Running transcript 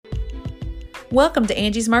Welcome to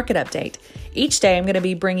Angie's Market Update. Each day I'm going to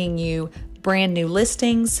be bringing you brand new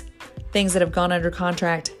listings, things that have gone under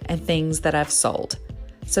contract, and things that I've sold.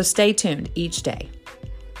 So stay tuned each day.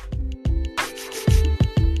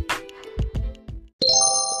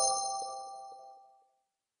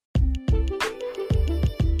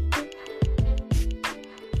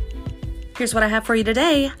 Here's what I have for you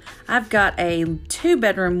today. I've got a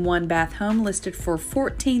 2-bedroom, 1-bath home listed for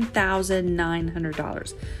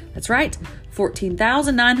 $14,900. That's right,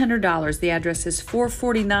 $14,900. The address is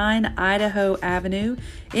 449 Idaho Avenue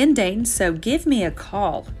in Dayton, so give me a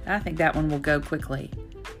call. I think that one will go quickly.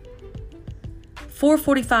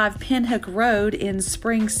 445 Pinhook Road in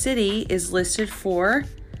Spring City is listed for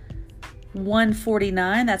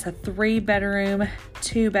 $149. That's a 3-bedroom,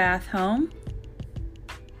 2-bath home.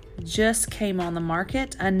 Just came on the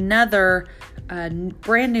market. Another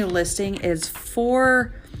brand new listing is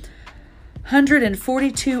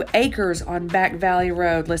 442 acres on Back Valley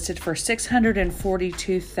Road, listed for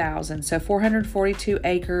 $642,000. So 442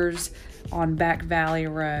 acres on Back Valley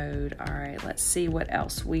Road. All right, let's see what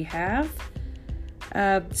else we have.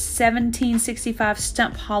 1765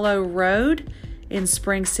 Stump Hollow Road in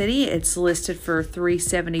Spring City. It's listed for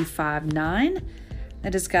 $375,900.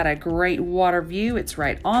 It has got a great water view. It's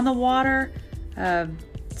right on the water.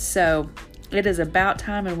 So it is about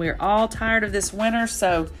time, and we're all tired of this winter,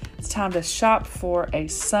 so it's time to shop for a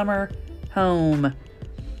summer home.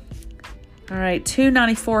 All right,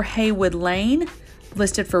 294 Haywood Lane,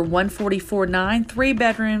 listed for $144,900. 3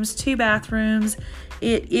 bedrooms, 2 bathrooms.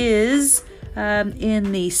 It is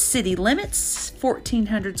in the city limits,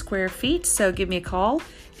 1,400 square feet. So give me a call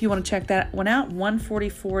if you want to check that one out,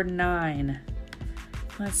 $144,900.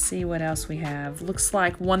 Let's see what else we have. Looks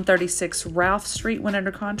like 136 Ralph Street went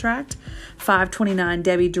under contract. 529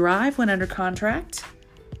 Debbie Drive went under contract.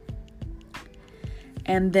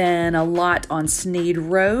 And then a lot on Sneed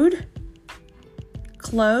Road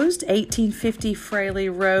closed. 1850 Fraley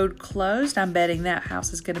Road closed. I'm betting that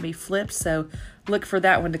house is going to be flipped, so look for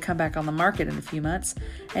that one to come back on the market in a few months.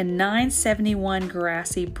 And 971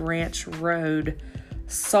 Grassy Branch Road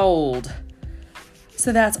sold.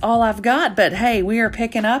 So that's all I've got, but hey, we are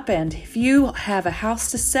picking up, and if you have a house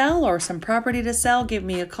to sell or some property to sell, give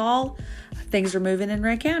me a call. Things are moving in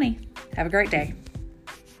Ray County. Have a great day.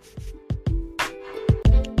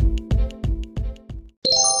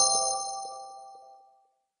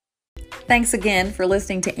 Thanks again for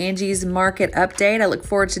listening to Angie's Market Update. I look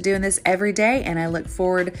forward to doing this every day, and I look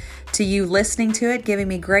forward to you listening to it, giving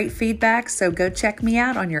me great feedback, so go check me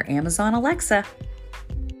out on your Amazon Alexa.